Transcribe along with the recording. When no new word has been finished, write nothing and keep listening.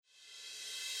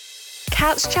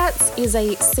Couch Chats is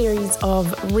a series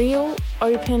of real,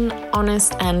 open,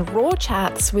 honest, and raw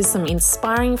chats with some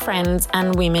inspiring friends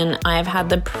and women I have had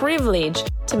the privilege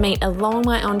to meet along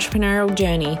my entrepreneurial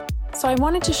journey. So I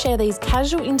wanted to share these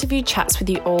casual interview chats with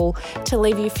you all to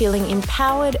leave you feeling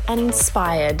empowered and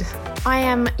inspired. I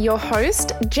am your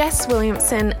host, Jess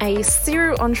Williamson, a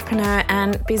serial entrepreneur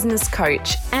and business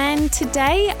coach. And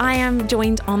today I am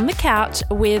joined on the couch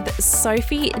with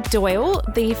Sophie Doyle,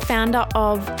 the founder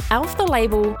of Elf the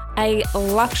Label, a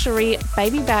luxury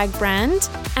baby bag brand.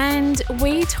 And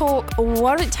we talk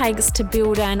what it takes to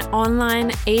build an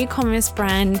online e-commerce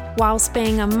brand whilst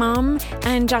being a mum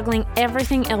and juggling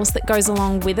everything else that goes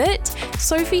along with it.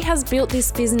 Sophie has built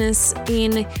this business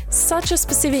in such a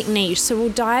specific niche, so we'll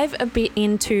dive a bit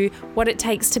into what it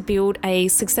takes to build a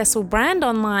successful brand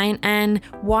online and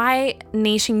why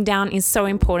niching down is so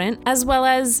important, as well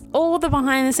as all the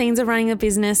behind the scenes of running a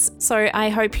business. So I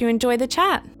hope you enjoy the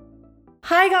chat.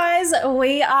 Hi guys,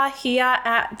 we are here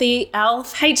at the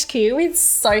Elf HQ with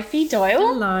Sophie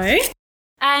Doyle. Hello.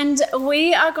 And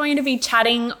we are going to be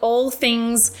chatting all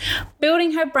things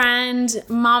building her brand,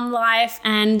 mum life,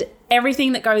 and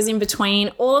everything that goes in between,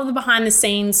 all of the behind the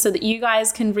scenes, so that you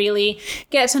guys can really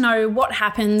get to know what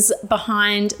happens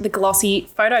behind the glossy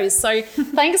photos. So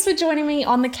thanks for joining me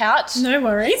on the couch. No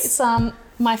worries. It's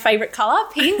my favorite colour,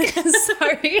 pink.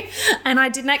 And I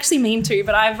didn't actually mean to,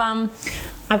 but I've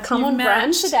come on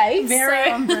brand today.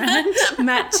 Very on brand.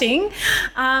 Matching.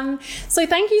 So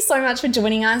thank you so much for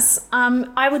joining us.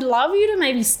 I would love you to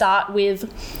maybe start with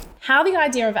how the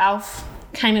idea of Elf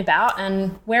came about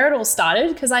and where it all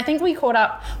started, because I think we caught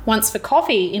up once for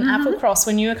coffee in Applecross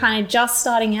when you were kind of just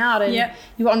starting out and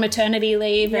you were on maternity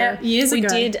leave. And years ago. We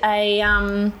did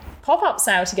a pop-up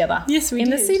sale together. Yes, we did.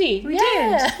 In the city. We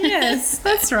did. Yes,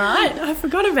 that's right. I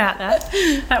forgot about that.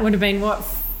 That would have been what?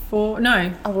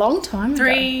 A long time ago.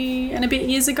 3 and a bit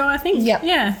years ago, I think.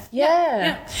 Yeah.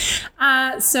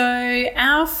 So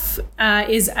Alf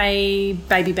is a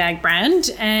baby bag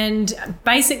brand, and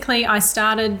basically I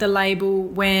started the label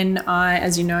when I,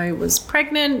 as you know, was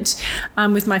pregnant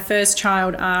with my first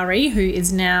child, Ari, who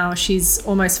is now, she's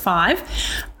almost 5.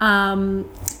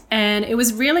 And it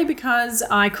was really because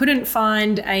I couldn't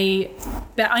find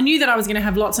that I knew that I was going to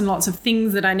have lots and lots of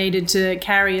things that I needed to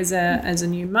carry as a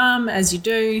new mum, as you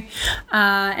do.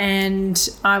 And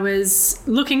I was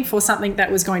looking for something that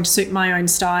was going to suit my own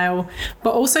style,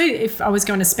 but also if I was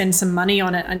going to spend some money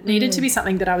on it, it needed to be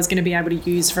something that I was going to be able to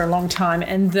use for a long time.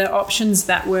 And the options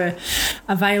that were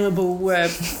available were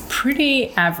pretty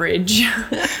average.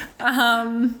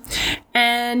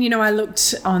 And, you know, I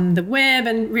looked on the web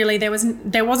and really there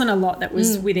wasn't a lot that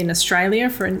was within Australia,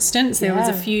 for instance. There was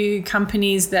a few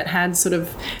companies that had sort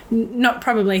of not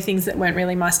probably things that weren't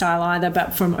really my style either,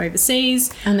 but from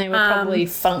overseas. And they were probably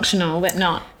functional, but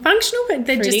not functional, but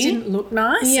they pretty. just didn't look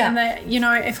nice. Yeah. And they, you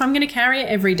know, if I'm going to carry it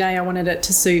every day, I wanted it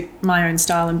to suit my own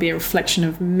style and be a reflection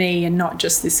of me and not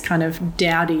just this kind of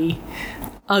dowdy,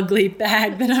 ugly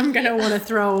bag that I'm going to want to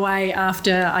throw away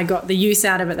after I got the use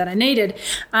out of it that I needed.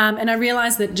 And I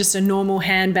realised that just a normal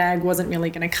handbag wasn't really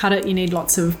going to cut it. You need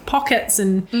lots of pockets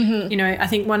and, you know, I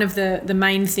think one of the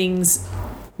main things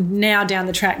now down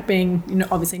the track, being, you know,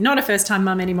 obviously not a first-time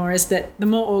mum anymore, is that the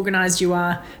more organised you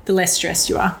are, the less stressed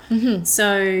you are.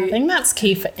 So I think that's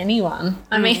key for anyone.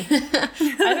 I mean,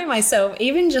 I know myself,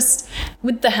 even just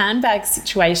with the handbag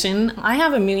situation, I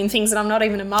have a million things and I'm not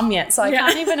even a mum yet, so I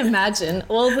can't even imagine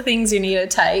all the things you need to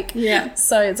take. Yeah.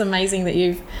 So it's amazing that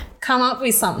you've come up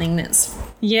with something that's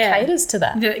caters to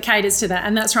that. That caters to that,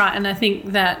 and that's right. And I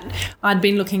think that I'd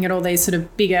been looking at all these sort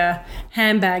of bigger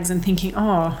handbags and thinking,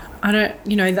 oh, I don't,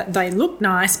 you know, that they look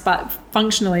nice, but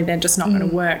functionally they're just not going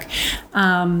to work.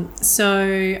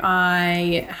 So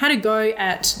I had a go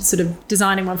at sort of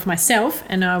designing one for myself,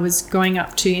 and I was going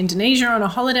up to Indonesia on a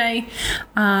holiday,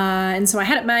 and so I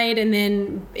had it made, and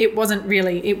then it was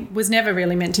never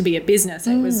really meant to be a business.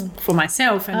 It was for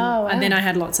myself, and then I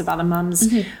had lots of other mums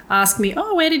ask me,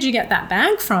 oh, where did you get that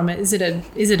bag from? Is it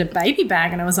a baby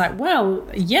bag? And I was like, well,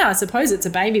 yeah, I suppose it's a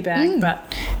baby bag,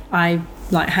 but I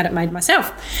had it made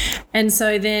myself. And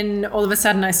so then all of a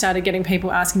sudden I started getting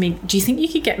people asking me, do you think you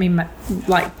could get me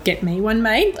one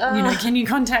made? You know, can you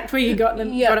contact where you got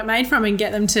it made from and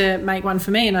get them to make one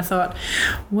for me? And I thought,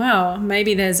 well,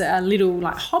 maybe there's a little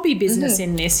hobby business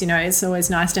in this. You know, it's always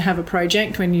nice to have a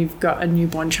project when you've got a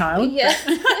newborn child. Yeah.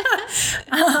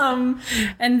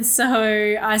 And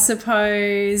so I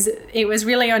suppose it was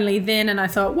really only then, and I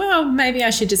thought, well, maybe I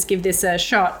should just give this a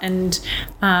shot and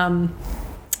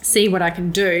see what I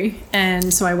can do.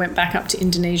 And so I went back up to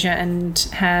Indonesia and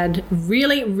had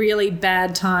really, really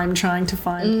bad time trying to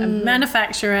find a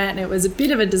manufacturer, and it was a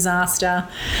bit of a disaster.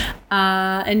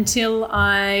 until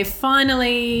I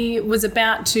finally was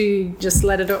about to just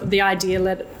let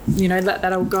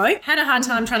that all go. Had a hard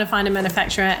time trying to find a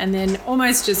manufacturer, and then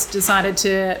almost just decided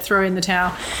to throw in the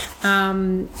towel,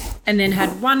 and then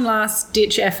had one last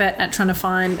ditch effort at trying to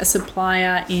find a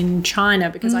supplier in China,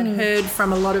 because I'd heard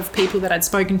from a lot of people that I'd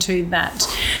spoken to that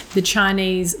the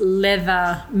Chinese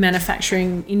leather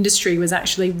manufacturing industry was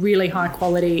actually really high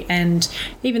quality, and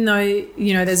even though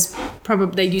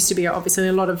there used to be obviously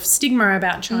a lot of stigma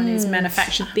about Chinese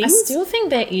manufactured things. I still think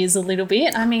there is a little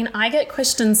bit. I mean, I get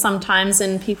questions sometimes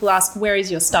and people ask, where is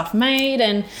your stuff made?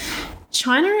 And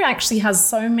China actually has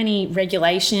so many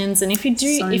regulations, and if you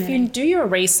do your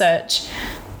research,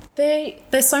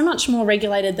 they're so much more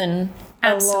regulated than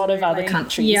Absolutely. A lot of other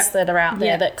countries that are out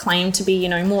there that claim to be,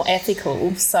 more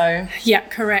ethical. So yeah,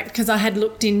 correct. Because I had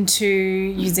looked into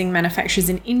using manufacturers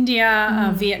in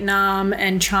India, Vietnam,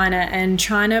 and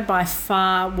China by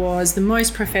far was the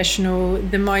most professional,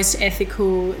 the most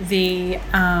ethical. They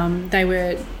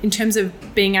were, in terms of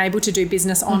being able to do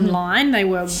business online, they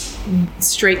were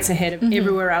streets ahead of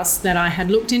everywhere else that I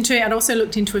had looked into. I'd also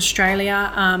looked into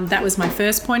Australia. That was my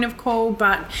first point of call,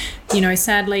 but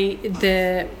sadly,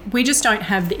 we just don't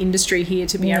have the industry here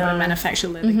to be able to manufacture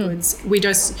leather goods.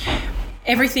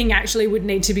 Everything actually would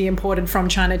need to be imported from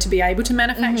China to be able to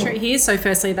manufacture it here. So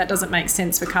firstly, that doesn't make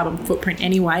sense for carbon footprint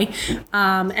anyway.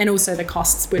 And also the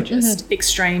costs were just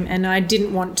extreme. And I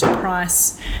didn't want to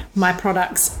price my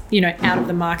products, out of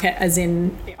the market, as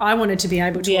in I wanted to be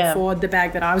able to afford the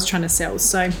bag that I was trying to sell.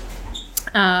 So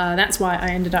that's why I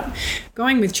ended up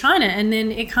going with China. And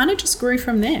then it kind of just grew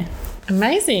from there.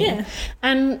 Amazing. Yeah.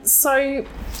 And so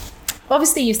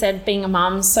obviously you said being a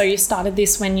mum, so you started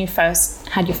this when you first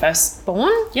had your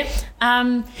firstborn. Yep.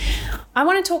 I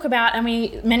want to talk about, and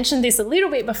we mentioned this a little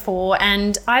bit before,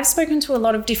 and I've spoken to a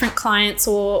lot of different clients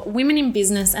or women in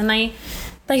business, and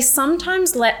they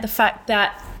sometimes let the fact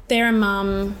that they're a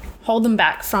mum hold them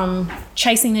back from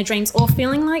chasing their dreams or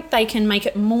feeling like they can make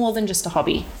it more than just a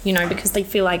hobby, because they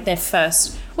feel like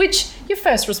which your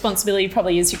first responsibility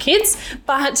probably is your kids,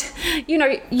 but,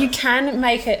 you can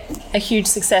make it a huge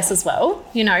success as well,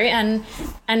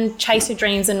 and chase your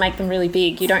dreams and make them really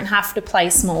big. You don't have to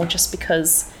play small just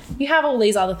because you have all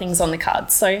these other things on the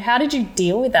cards. So how did you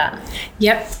deal with that?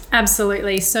 Yep,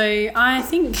 absolutely. So I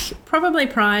think probably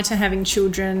prior to having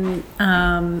children,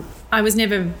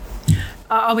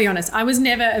 I'll be honest, I was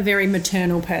never a very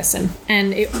maternal person,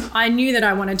 and I knew that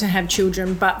I wanted to have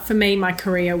children, but for me, my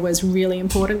career was really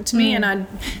important to me, and I'd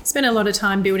spent a lot of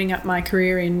time building up my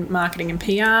career in marketing and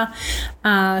PR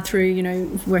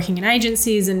through, working in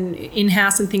agencies and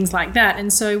in-house and things like that.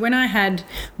 And so when I had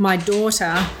my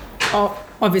daughter,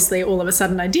 obviously all of a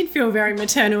sudden I did feel very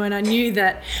maternal, and I knew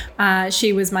that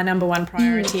she was my number one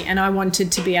priority, and I wanted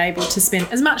to be able to spend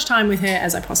as much time with her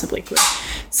as I possibly could.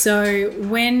 So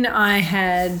when I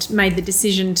had made the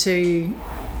decision to,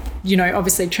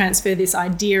 obviously transfer this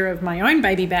idea of my own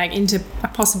baby bag into a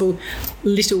possible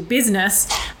little business,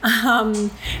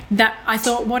 that I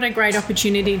thought, what a great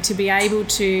opportunity to be able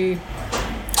to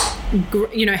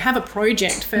have a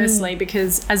project firstly,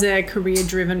 because as a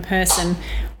career-driven person,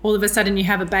 all of a sudden you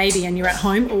have a baby and you're at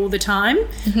home all the time.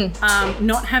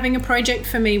 Not having a project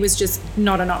for me was just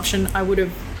not an option. I would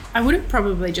have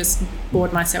probably just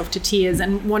bored myself to tears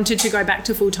and wanted to go back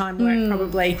to full-time work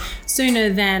probably sooner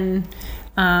than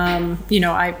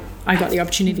I got the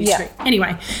opportunity to.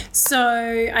 Anyway,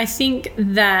 so I think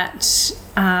that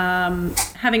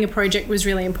having a project was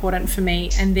really important for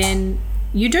me. And then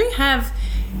you don't have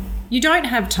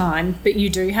time, but you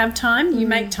do have time. You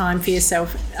make time for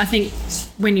yourself. I think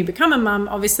when you become a mum,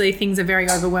 obviously things are very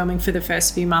overwhelming for the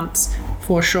first few months,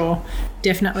 for sure.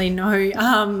 Definitely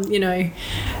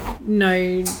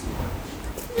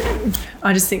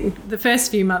I just think the first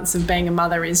few months of being a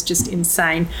mother is just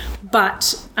insane.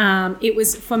 But it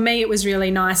was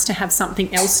really nice to have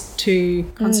something else to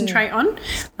concentrate on.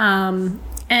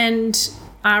 And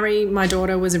Ari, my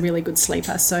daughter, was a really good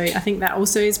sleeper. So I think that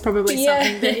also is probably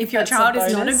something that if your child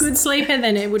is not a good sleeper,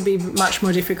 then it would be much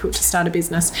more difficult to start a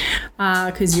business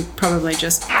because you're probably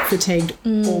just fatigued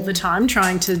all the time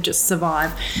trying to just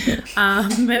survive.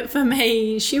 But for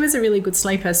me, she was a really good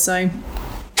sleeper. So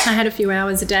I had a few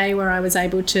hours a day where I was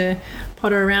able to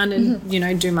potter around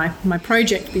and, do my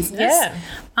project business. Yeah.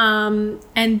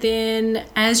 And then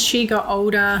as she got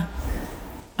older,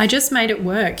 I just made it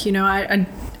work.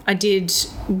 I did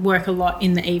work a lot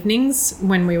in the evenings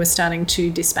when we were starting to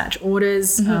dispatch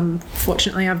orders.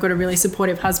 Fortunately, I've got a really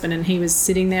supportive husband, and he was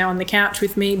sitting there on the couch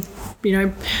with me,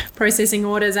 processing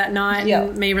orders at night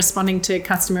and me responding to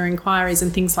customer inquiries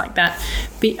and things like that.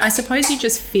 But I suppose you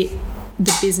just fit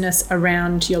the business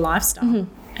around your lifestyle.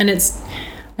 And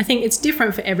I think it's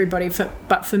different for everybody,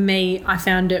 but for me, I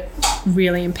found it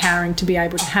really empowering to be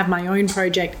able to have my own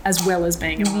project as well as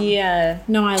being a mum. Yeah,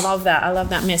 no, I love that. I love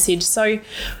that message. So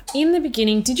in the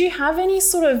beginning, did you have any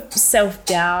sort of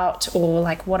self-doubt or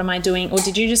like, what am I doing? Or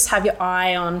did you just have your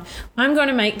eye on, I'm going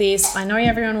to make this, I know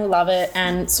everyone will love it,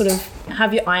 and sort of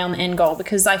have your eye on the end goal?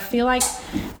 Because I feel like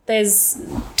there's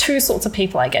two sorts of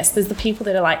people, I guess. There's the people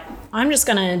that are like, I'm just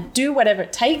going to do whatever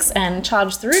it takes and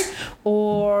charge through.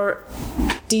 Or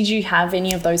did you have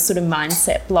any of those sort of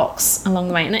mindset blocks along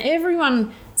the way? And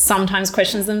everyone sometimes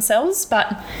questions themselves,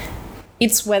 but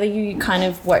it's whether you kind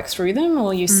of work through them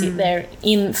or you sit there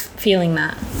in feeling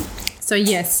that. So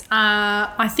yes,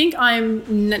 I think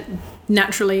I'm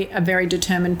naturally a very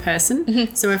determined person.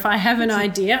 Mm-hmm. So if I have an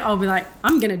idea, I'll be like,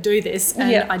 I'm going to do this,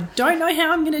 and I don't know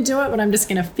how I'm going to do it, but I'm just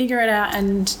going to figure it out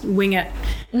and wing it.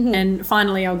 Mm-hmm. And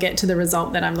finally I'll get to the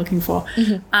result that I'm looking for.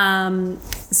 Mm-hmm.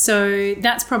 So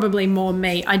that's probably more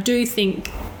me. I do think,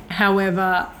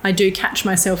 however, I do catch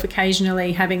myself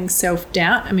occasionally having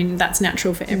self-doubt. I mean, that's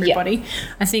natural for everybody. Yeah.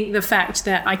 I think the fact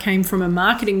that I came from a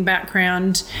marketing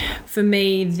background, for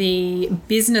me, the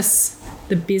business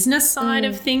side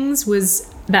of things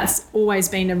that's always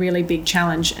been a really big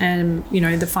challenge. And, the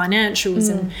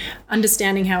financials and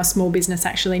understanding how a small business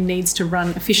actually needs to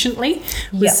run efficiently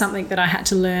was something that I had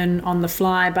to learn on the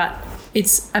fly. But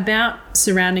it's about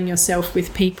surrounding yourself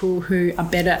with people who are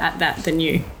better at that than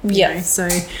you. You know? So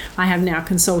I have now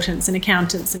consultants and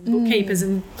accountants and bookkeepers,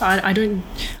 and I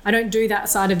don't do that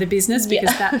side of the business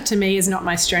because that to me is not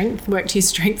my strength. Work to your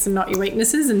strengths and not your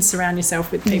weaknesses, and surround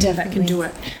yourself with people that can do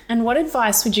it. And what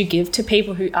advice would you give to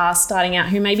people who are starting out,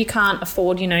 who maybe can't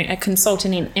afford, a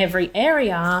consultant in every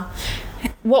area?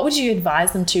 What would you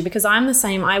advise them to? Because I'm the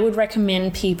same. I would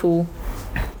recommend people,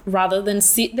 rather than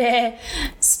sit there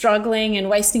struggling and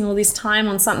wasting all this time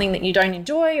on something that you don't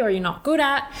enjoy or you're not good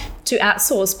at, to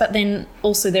outsource. But then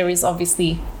also there is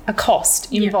obviously a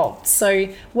cost involved. So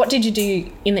what did you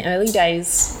do in the early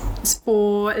days?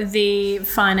 For the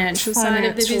financial side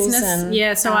of the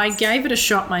business? So I gave it a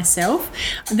shot myself.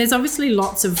 There's obviously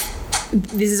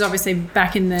this is obviously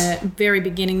back in the very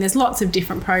beginning. There's lots of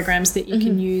different programs that you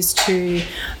can use to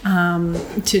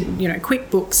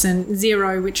QuickBooks and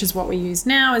Xero, which is what we use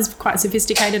now, is quite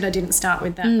sophisticated. I didn't start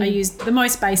with that. I used the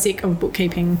most basic of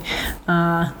bookkeeping,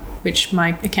 which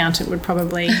my accountant would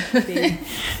probably be,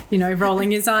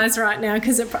 rolling his eyes right now,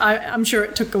 because I'm sure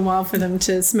it took a while for them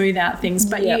to smooth out things.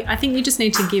 But I think you just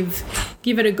need to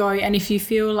give it a go. And if you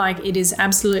feel like it is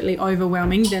absolutely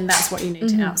overwhelming, then that's what you need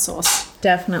to outsource.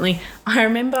 Definitely. I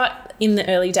remember in the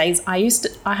early days, I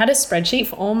had a spreadsheet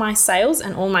for all my sales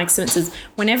and all my expenses.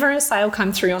 Whenever a sale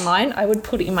come through online, I would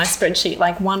put it in my spreadsheet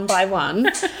like one by one.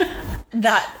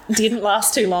 That didn't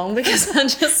last too long because I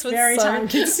just was very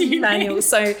time-consuming. Manual.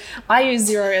 So I use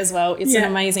Xero as well. It's an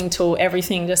amazing tool.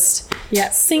 Everything just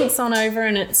syncs on over,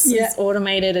 and it's as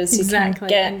automated as you can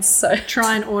get. So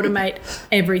try and automate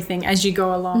everything as you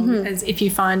go along. As if you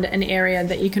find an area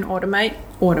that you can automate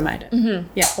it.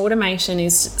 Yeah, automation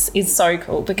is so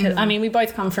cool because I mean, we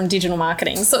both come from digital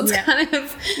marketing, so it's kind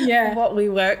of what we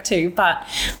work to. But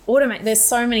there's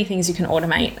so many things you can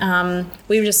automate.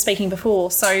 We were just speaking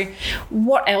before. So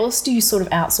what else do you sort of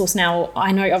outsource now?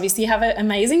 I know obviously you have an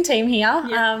amazing team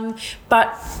here, but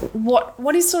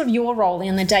what is sort of your role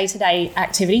in the day-to-day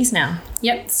activities now?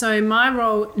 Yep. So my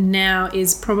role now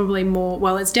is probably more,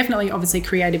 well, it's definitely obviously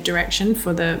creative direction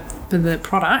for the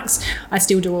products. I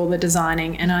still do all the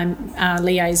designing, and I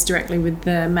liaise directly with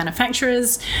the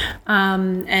manufacturers,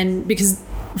 and because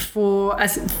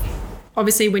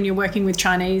obviously, when you're working with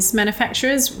Chinese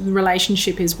manufacturers,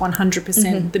 relationship is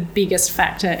 100% the biggest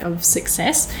factor of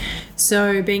success.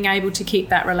 So being able to keep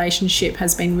that relationship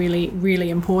has been really, really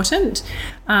important.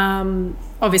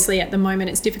 Obviously, at the moment,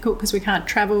 it's difficult because we can't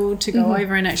travel to go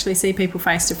over and actually see people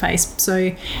face to face.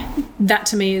 So that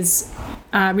to me is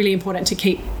really important to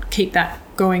keep that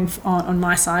going on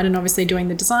my side, and obviously doing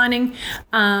the designing,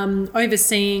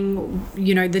 overseeing,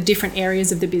 the different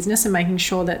areas of the business and making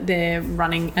sure that they're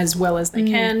running as well as they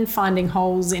can, finding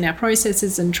holes in our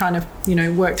processes and trying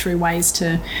to, work through ways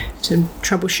to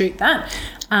troubleshoot that.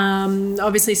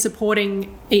 Obviously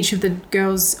supporting each of the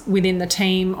girls within the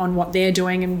team on what they're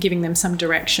doing and giving them some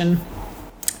direction.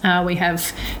 We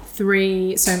have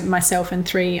myself and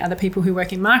 3 other people who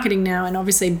work in marketing now, and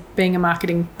obviously being a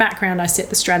marketing background, I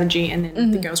set the strategy and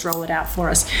then the girls roll it out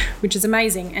for us, which is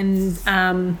amazing.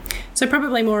 And so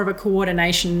probably more of a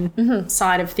coordination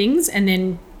side of things, and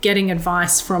then getting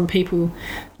advice from people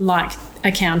like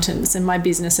accountants and my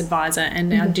business advisor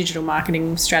and our digital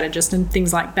marketing strategist and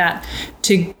things like that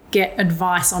to get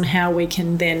advice on how we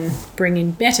can then bring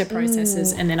in better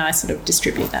processes, and then I sort of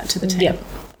distribute that to the team. Yep.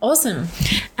 Awesome.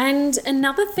 And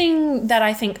another thing that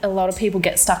I think a lot of people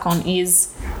get stuck on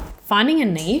is finding a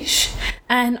niche.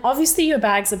 And obviously your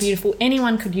bags are beautiful.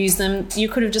 Anyone could use them. You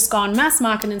could have just gone mass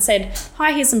market and said,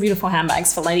 hi, here's some beautiful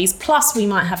handbags for ladies. Plus we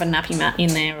might have a nappy mat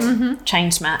in there, or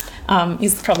changed mat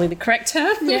is probably the correct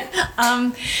term.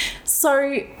 Yeah.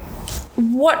 So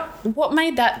what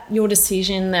made that your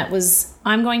decision that was,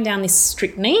 I'm going down this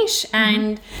strict niche,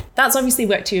 and that's obviously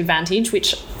worked to your advantage,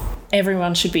 which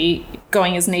everyone should be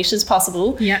going as niche as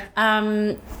possible. Yeah.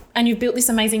 And you've built this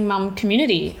amazing mum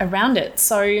community around it.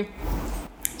 So,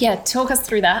 yeah, talk us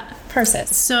through that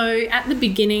process. So at the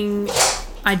beginning,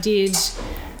 I did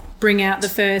bring out the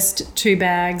first 2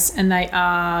 bags, and they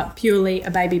are purely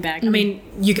a baby bag. I mean,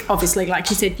 you obviously,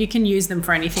 like you said, you can use them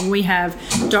for anything. We have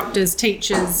doctors,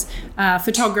 teachers,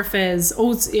 photographers,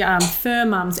 all fur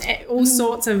mums, all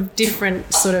sorts of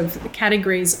different sort of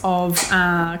categories of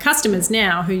customers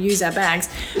now who use our bags,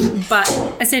 but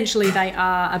essentially they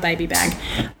are a baby bag.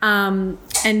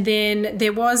 And then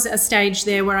there was a stage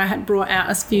there where I had brought out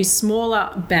a few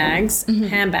smaller bags,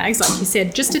 handbags, like you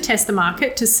said, just to test the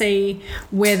market to see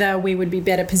whether we would be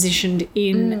better positioned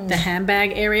in the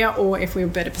handbag area, or if we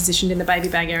were better positioned in the baby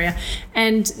bag area.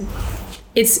 And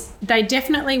they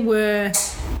definitely were,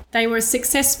 they were a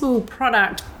successful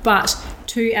product, but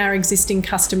to our existing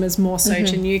customers more so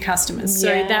to new customers. So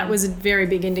that was a very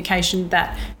big indication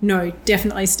that, no,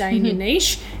 definitely stay in your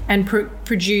niche and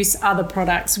produce other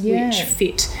products which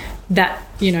fit that,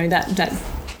 you know, that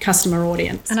customer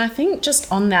audience. And I think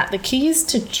just on that, the key is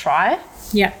to try.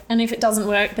 Yeah. And if it doesn't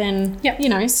work, then, you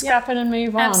know, scrap it and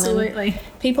move on. Absolutely. And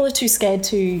people are too scared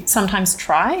to sometimes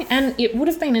try. And it would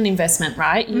have been an investment,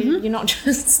 right? You're not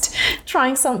just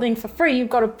trying something for free. You've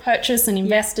got to purchase and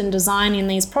invest and design in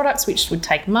these products, which would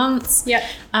take months. Yeah.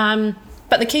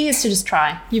 But the key is to just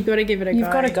try. You've got to give it a go.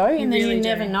 You've got to go, and then you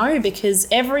never know, because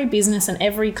every business and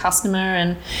every customer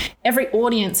and every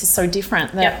audience is so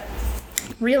different that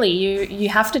really you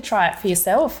have to try it for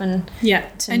yourself and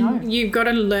to know. You've got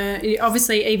to learn.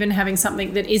 Obviously, even having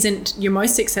something that isn't your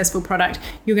most successful product,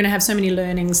 you're going to have so many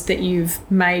learnings that you've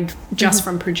made just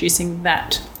from producing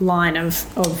that line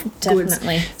of goods.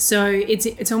 So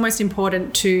it's almost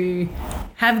important to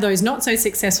have those not so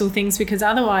successful things, because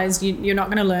otherwise you're not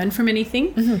going to learn from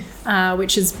anything,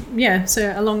 which is,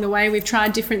 so along the way we've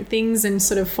tried different things and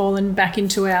sort of fallen back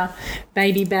into our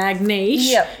baby bag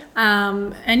niche.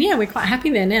 And we're quite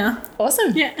happy there now.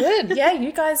 Awesome. Yeah. Good. Yeah,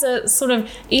 you guys are sort of,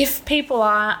 if people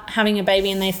are having a baby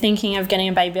and they're thinking of getting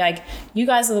a baby bag, you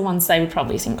guys are the ones they would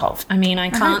probably think of. I mean, I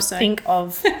can't think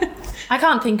of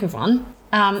one.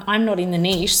 I'm not in the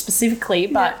niche specifically,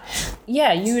 but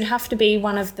you would have to be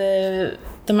one of the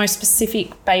most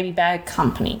specific baby bag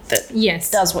company that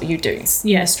does what you do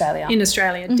in Australia. In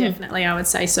Australia, definitely, I would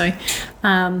say so.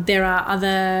 There are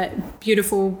other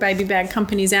beautiful baby bag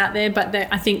companies out there, but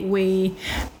I think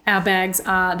our bags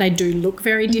they do look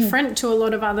very different to a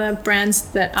lot of other brands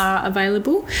that are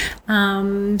available.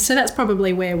 So that's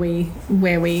probably where we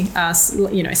are,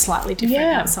 slightly different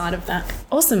outside of that.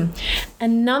 Awesome.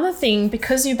 Another thing,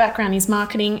 because your background is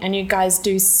marketing and you guys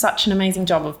do such an amazing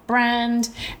job of brand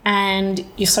and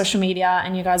your social media,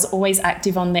 and you guys are always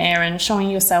active on there and showing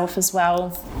yourself as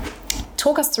well.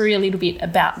 Talk us through a little bit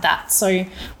about that. So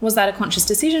was that a conscious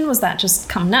decision? Was that just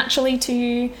come naturally to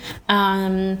you?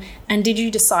 And did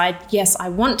you decide, yes, I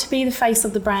want to be the face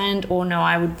of the brand, or no,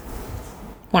 I would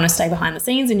want to stay behind the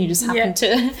scenes, and you just happen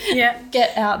to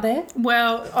get out there?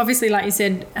 Well, obviously, like you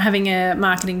said, having a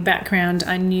marketing background,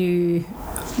 I knew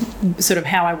sort of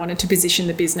how I wanted to position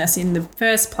the business in the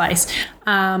first place.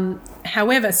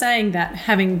 However, saying that,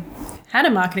 having had a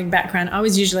marketing background, I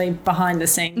was usually behind the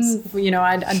scenes.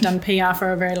 I'd done PR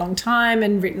for a very long time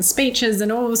and written speeches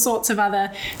and all sorts of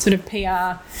other sort of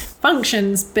PR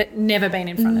functions, but never been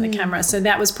in front of the camera. So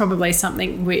that was probably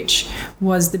something which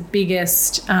was the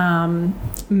biggest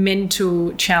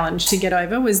mental challenge to get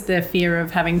over, was the fear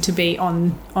of having to be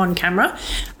on camera.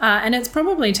 And it's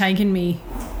probably taken me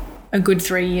a good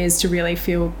 3 years to really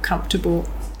feel comfortable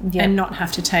and not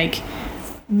have to take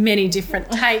many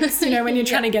different takes, when you're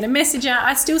trying to get a message out.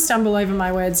 I still stumble over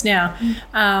my words now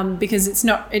because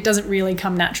it doesn't really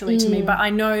come naturally to me. But I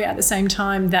know at the same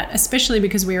time that, especially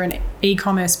because we're an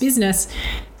e-commerce business,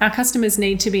 our customers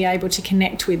need to be able to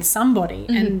connect with somebody.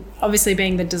 And obviously,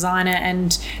 being the designer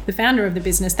and the founder of the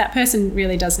business, that person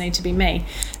really does need to be me.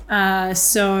 I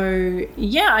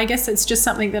guess it's just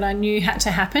something that I knew had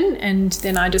to happen, and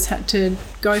then I just had to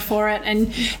go for it.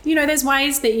 And there's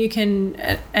ways that you can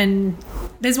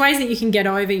get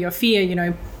over your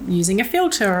fear, using a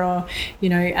filter, or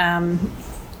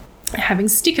having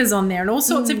stickers on there and all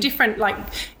sorts of different like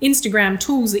Instagram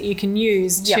tools that you can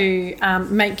use to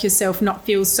make yourself not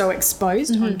feel so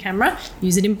exposed on camera.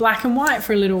 Use it in black and white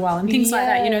for a little while and things like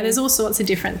that. You know, there's all sorts of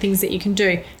different things that you can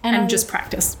do and just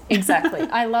practice. Exactly.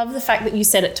 I love the fact that you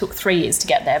said it took 3 years to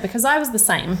get there, because I was the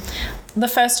same. The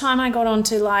first time I got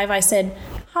onto live, I said,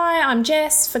 "Hi, I'm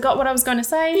Jess," forgot what I was going to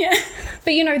say. Yeah.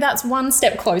 But, you know, that's one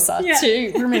step closer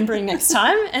to remembering next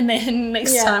time, and then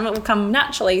next time it will come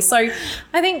naturally. So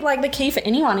I think, like, the key for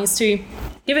anyone is to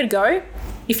give it a go.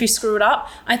 If you screw it up,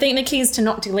 I think the key is to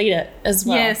not delete it as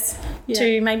well. Yes. Yeah.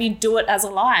 To maybe do it as a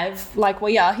live, like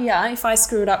we are here. If I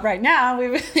screw it up right now,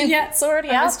 it's already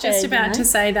out there. I was just about to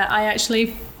say that I actually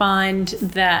find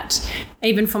that,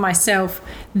 even for myself,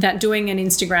 that doing an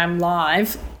Instagram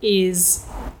live is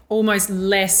almost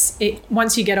less,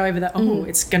 once you get over that,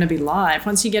 it's going to be live,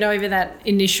 once you get over that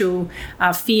initial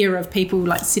fear of people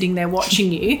like sitting there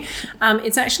watching you,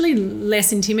 it's actually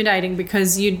less intimidating,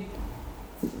 because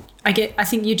I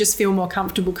think you just feel more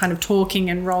comfortable kind of talking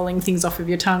and rolling things off of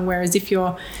your tongue, whereas if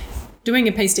you're doing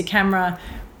a piece to camera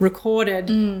recorded,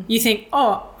 you think,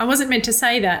 oh, I wasn't meant to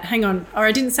say that, hang on, or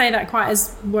I didn't say that quite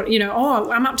as what, you know,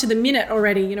 oh, I'm up to the minute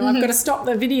already, you know, I've got to stop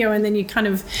the video, and then you kind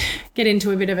of get into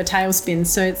a bit of a tailspin.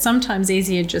 So it's sometimes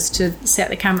easier just to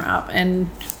set the camera up and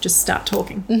just start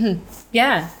talking.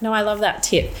 Yeah, no, I love that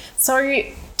tip. So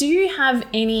do you have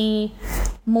any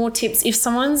more tips if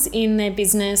someone's in their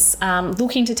business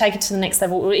looking to take it to the next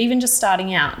level, or even just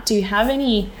starting out? Do you have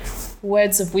any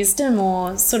words of wisdom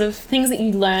or sort of things that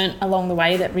you learned along the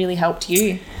way that really helped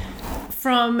you?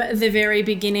 From the very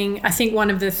beginning, I think one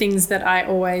of the things that I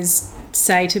always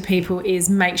say to people is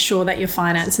make sure that your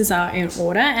finances are in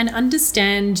order and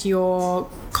understand your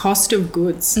cost of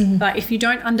goods. Like, if you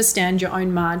don't understand your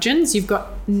own margins, you've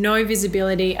got no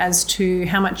visibility as to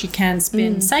how much you can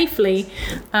spend safely,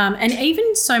 and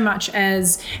even so much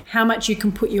as how much you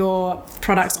can put your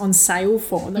products on sale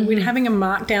for. Like, having a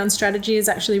markdown strategy is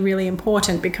actually really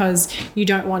important, because you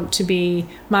don't want to be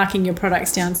marking your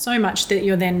products down so much that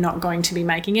you're then not going to be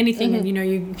making anything. And, you know,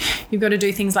 you've got to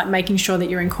do things like making sure that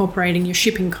you're incorporating your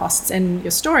shipping costs and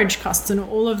your storage costs and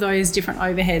all of those different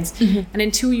overheads. And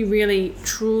until you really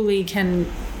truly can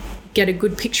get a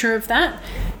good picture of that,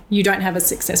 you don't have a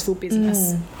successful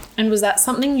business. And was that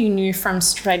something you knew from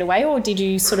straight away, or did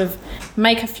you sort of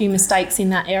make a few mistakes in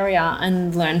that area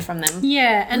and learn from them?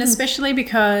 Yeah, and especially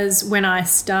because when I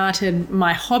started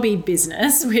my hobby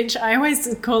business, which I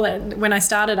always call it, when I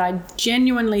started, I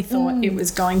genuinely thought it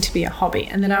was going to be a hobby,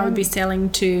 and that I would be selling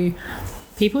to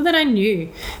people that I knew,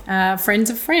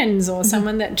 friends of friends, or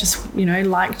someone that just, you know,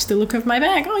 liked the look of my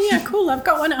bag. Oh, yeah, cool, I've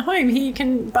got one at home. Here, you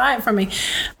can buy it from me.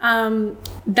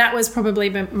 That was probably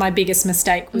my biggest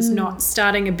mistake, was not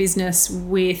starting a business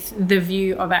with the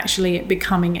view of actually it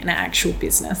becoming an actual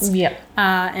business.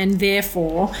 And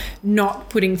therefore not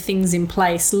putting things in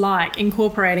place like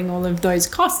incorporating all of those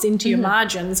costs into your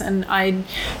margins. And I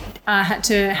had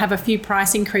to have a few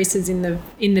price increases in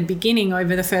the beginning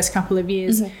over the first couple of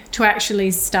years to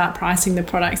actually start pricing the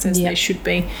products as they should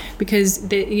be,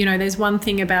 because you know, there's one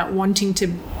thing about wanting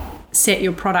to set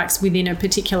your products within a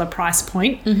particular price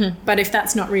point, but if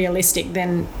that's not realistic,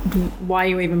 then why are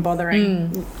you even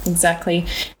bothering? Exactly.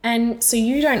 And so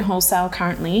you don't wholesale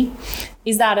currently.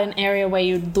 Is that an area where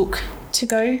you'd look to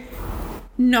go?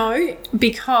 No,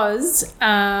 because,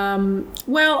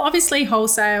 obviously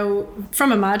wholesale,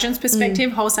 from a margins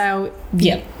perspective, wholesale,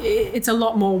 it's a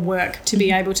lot more work to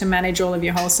be able to manage all of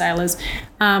your wholesalers.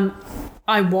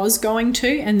 I was going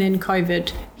to, and then COVID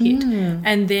hit.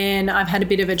 And then I've had a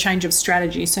bit of a change of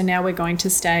strategy. So now we're going to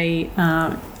stay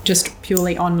just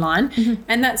purely online.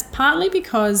 And that's partly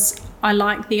because I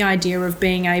like the idea of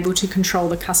being able to control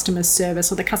the customer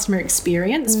service or the customer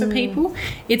experience for people.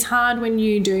 It's hard when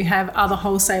you do have other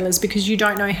wholesalers, because you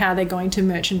don't know how they're going to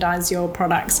merchandise your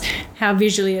products, how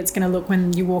visually it's going to look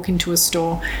when you walk into a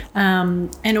store.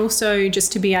 And also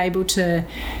just to be able to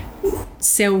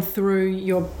sell through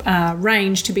your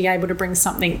range, to be able to bring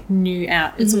something new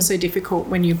out. It's also difficult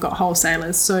when you've got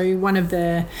wholesalers. So one of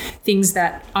the things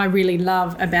that I really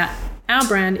love about our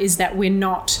brand is that we're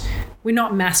not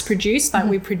mass produced, like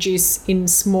we produce in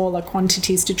smaller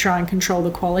quantities to try and control the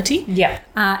quality.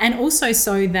 And also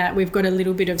so that we've got a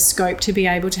little bit of scope to be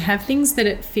able to have things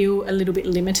that feel a little bit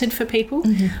limited for people.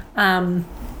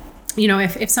 You know,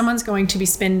 if someone's going to be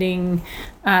spending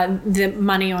the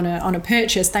money on a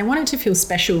purchase. They want it to feel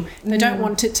special. They don't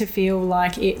want it to feel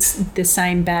like it's the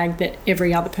same bag that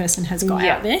every other person has got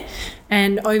out there.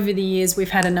 And over the years, we've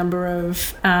had a number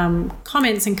of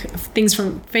comments and things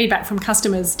from feedback from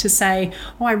customers to say,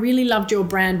 oh, I really loved your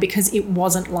brand because it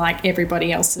wasn't like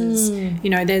everybody else's. You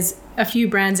know, there's a few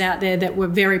brands out there that were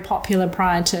very popular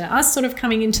prior to us sort of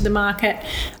coming into the market.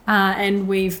 And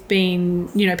we've been,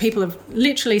 you know, people have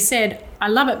literally said, I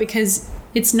love it because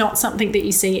it's not something that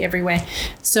you see everywhere.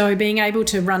 So being able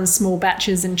to run small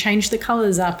batches and change the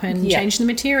colours up and change the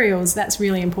materials, that's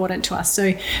really important to us.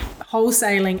 So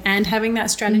wholesaling and having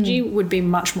that strategy would be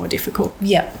much more difficult.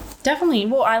 Yeah, definitely.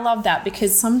 Well, I love that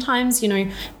because sometimes, you know,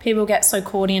 people get so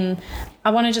caught in,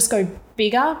 I want to just go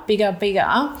bigger,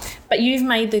 but you've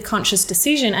made the conscious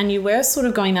decision and you were sort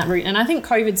of going that route. And I think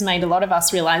COVID's made a lot of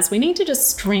us realise we need to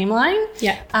just streamline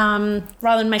rather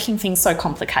than making things so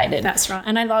complicated. That's right.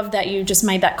 And I love that you just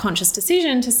made that conscious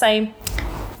decision to say,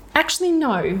 actually,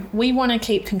 no, we want to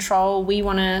keep control. We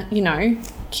want to, you know,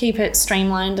 keep it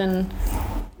streamlined and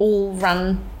all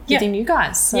run within you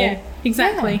guys. So,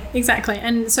 exactly.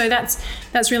 And so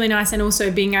that's really nice. And also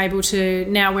being able to,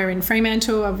 now we're in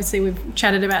Fremantle, obviously we've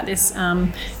chatted about this,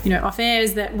 you know, off air,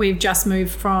 is that we've just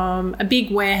moved from a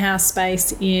big warehouse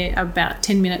space about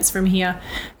 10 minutes from here,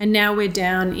 and now we're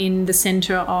down in the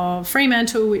centre of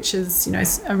Fremantle, which is, you know,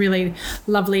 a really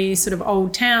lovely sort of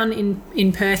old town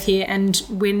in Perth here, and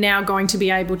we're now going to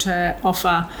be able to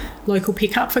offer local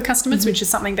pickup for customers, which is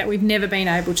something that we've never been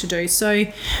able to do. So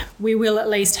we will at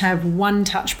least have one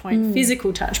touch point,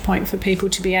 physical touch point, for people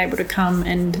to be able to come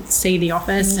and see the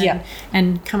office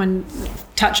and come and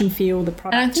touch and feel the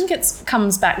product. And I think it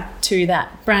comes back to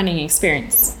that branding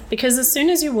experience, because as soon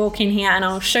as you walk in here, and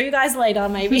I'll show you guys later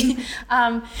maybe,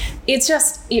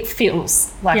 it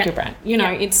feels like your brand. You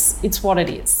know, it's what it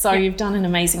is. So you've done an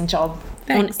amazing job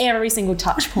on every single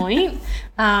touch point.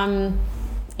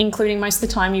 Including most of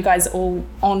the time you guys are all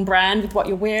on brand with what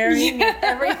you're wearing and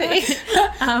everything.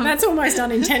 That's almost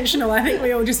unintentional. I think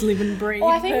we all just live and breathe. Well,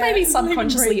 I think maybe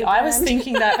subconsciously I was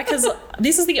thinking that because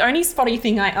this is the only spotty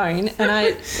thing I own, and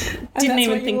I didn't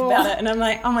even think about it. And I'm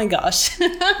like, oh my gosh,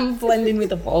 I'm blending with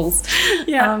the walls.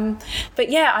 Yeah.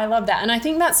 But yeah, I love that. And I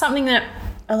think that's something that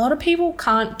a lot of people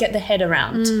can't get their head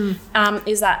around,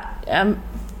 is that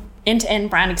end-to-end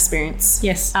brand experience.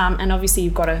 Yes. And obviously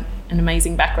you've got an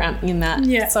amazing background in that.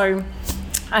 Yeah. So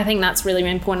I think that's really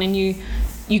important. And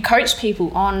you coach people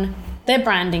on their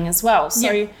branding as well.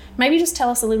 So maybe just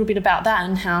tell us a little bit about that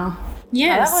and how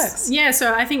that works. Yeah,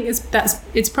 so I think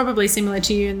it's probably similar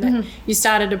to you in that you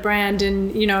started a brand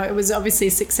and, you know, it was obviously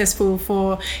successful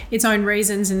for its own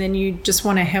reasons, and then you just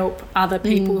want to help other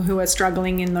people who are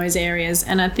struggling in those areas.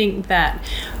 And I think that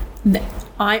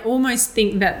I almost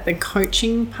think that the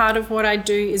coaching part of what I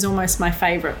do is almost my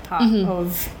favourite part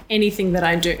of anything that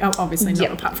I do. Oh, obviously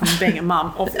not apart from being a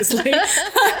mum, obviously.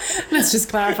 Let's just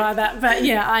clarify that. But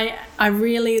yeah, I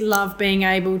really love being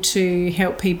able to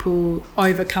help people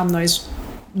overcome those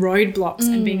roadblocks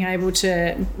and being able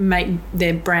to make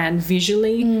their brand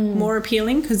visually more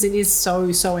appealing, because it is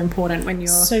so important when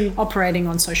you're operating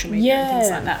on social media and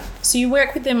things like that. So you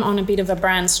work with them on a bit of a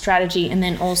brand strategy, and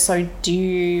then also do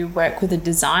you work with a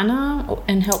designer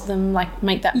and help them like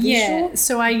make that visual? Yeah,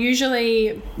 so I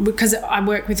usually, because I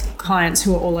work with clients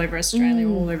who are all over Australia,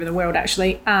 all over the world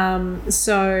actually,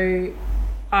 so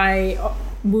I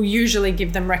will usually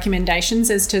give them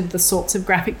recommendations as to the sorts of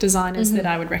graphic designers that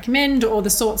I would recommend, or the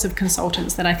sorts of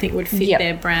consultants that I think would fit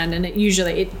their brand. And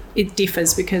it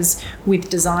differs, because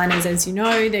with designers, as you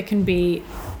know, there can be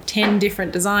 10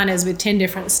 different designers with 10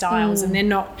 different styles, and they're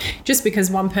not, just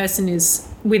because one person is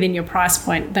within your price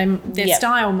point, their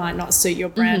style might not suit your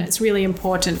brand. It's really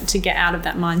important to get out of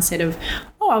that mindset of,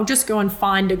 I'll just go and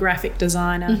find a graphic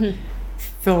designer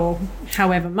for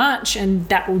however much and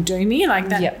that will do me. Like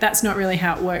that that's not really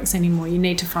how it works anymore. You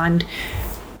need to find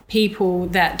people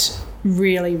that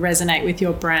really resonate with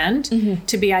your brand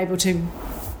to be able to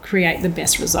create the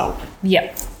best result.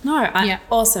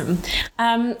 Awesome.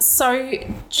 So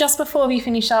just before we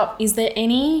finish up, is there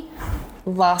any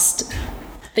last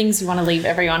things you want to leave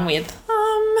everyone with?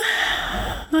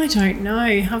 I don't know.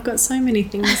 I've got so many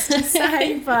things to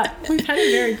say, but we've had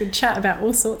a very good chat about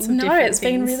all sorts of different things. It's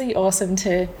been really awesome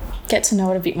to get to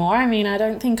know it a bit more. I mean, I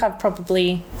don't think I've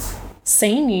probably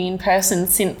seen you in person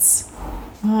since...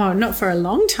 not for a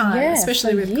long time,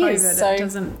 especially with years.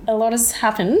 COVID. So a lot has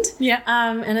happened.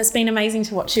 And it's been amazing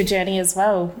to watch your journey as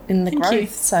well in the growth. You.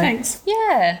 So thanks.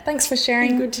 Thanks for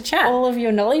sharing good to chat. all of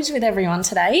your knowledge with everyone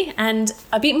today, and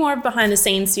a bit more behind the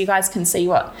scenes so you guys can see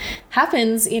what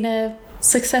happens in a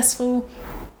successful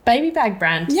baby bag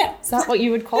brand. Yeah. Is that what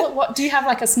you would call it? What do you have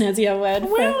like a snazzier word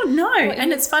for? Well, no.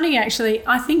 And it's funny actually.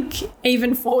 I think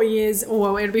even 4 years,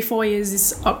 or it'll be 4 years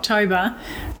this October,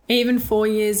 even 4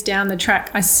 years down the track,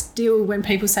 I still, when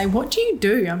people say, what do you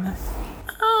do? I'm like,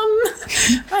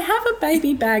 I have a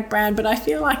baby bag brand, but I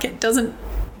feel like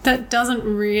that doesn't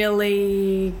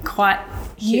really quite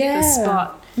hit the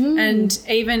spot. And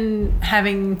even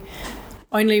having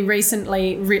only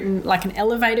recently written like an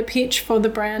elevator pitch for the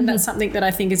brand, that's something that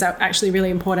I think is actually really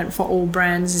important for all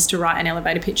brands, is to write an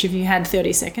elevator pitch. If you had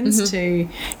 30 seconds to,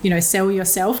 sell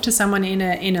yourself to someone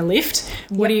in a lift,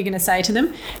 what are you going to say to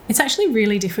them? It's actually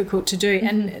really difficult to do.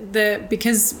 And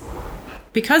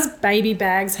because baby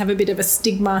bags have a bit of a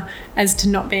stigma as to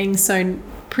not being so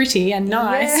pretty and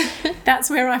nice, that's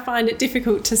where I find it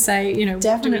difficult to say,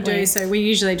 what do we do? So we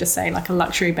usually just say like a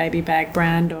luxury baby bag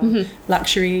brand or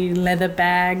luxury leather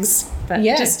bags, but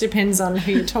it just depends on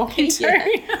who you're talking to.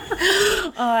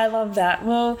 Oh, I love that.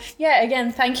 Well,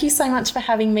 again, thank you so much for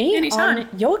having me on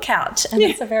your couch. And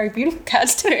it's a very beautiful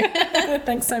couch too.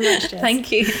 Thanks so much, Jess.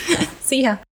 Thank you. See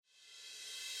ya.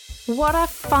 What a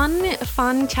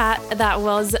fun chat that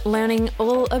was, learning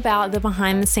all about the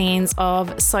behind the scenes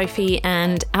of Sophie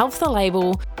and Alf the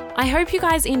Label. I hope you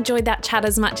guys enjoyed that chat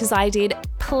as much as I did.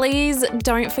 Please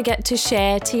don't forget to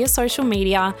share to your social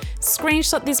media,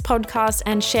 screenshot this podcast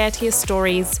and share to your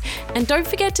stories. And don't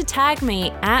forget to tag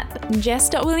me at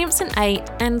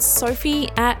Jess.Williamson8 and Sophie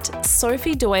at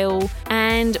Sophie Doyle,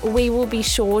 and we will be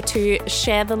sure to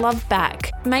share the love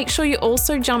back. Make sure you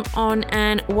also jump on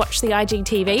and watch the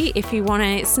IGTV if you want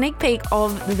a sneak peek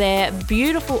of their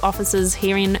beautiful offices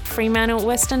here in Fremantle,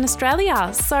 Western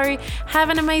Australia. So have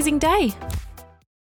an amazing day.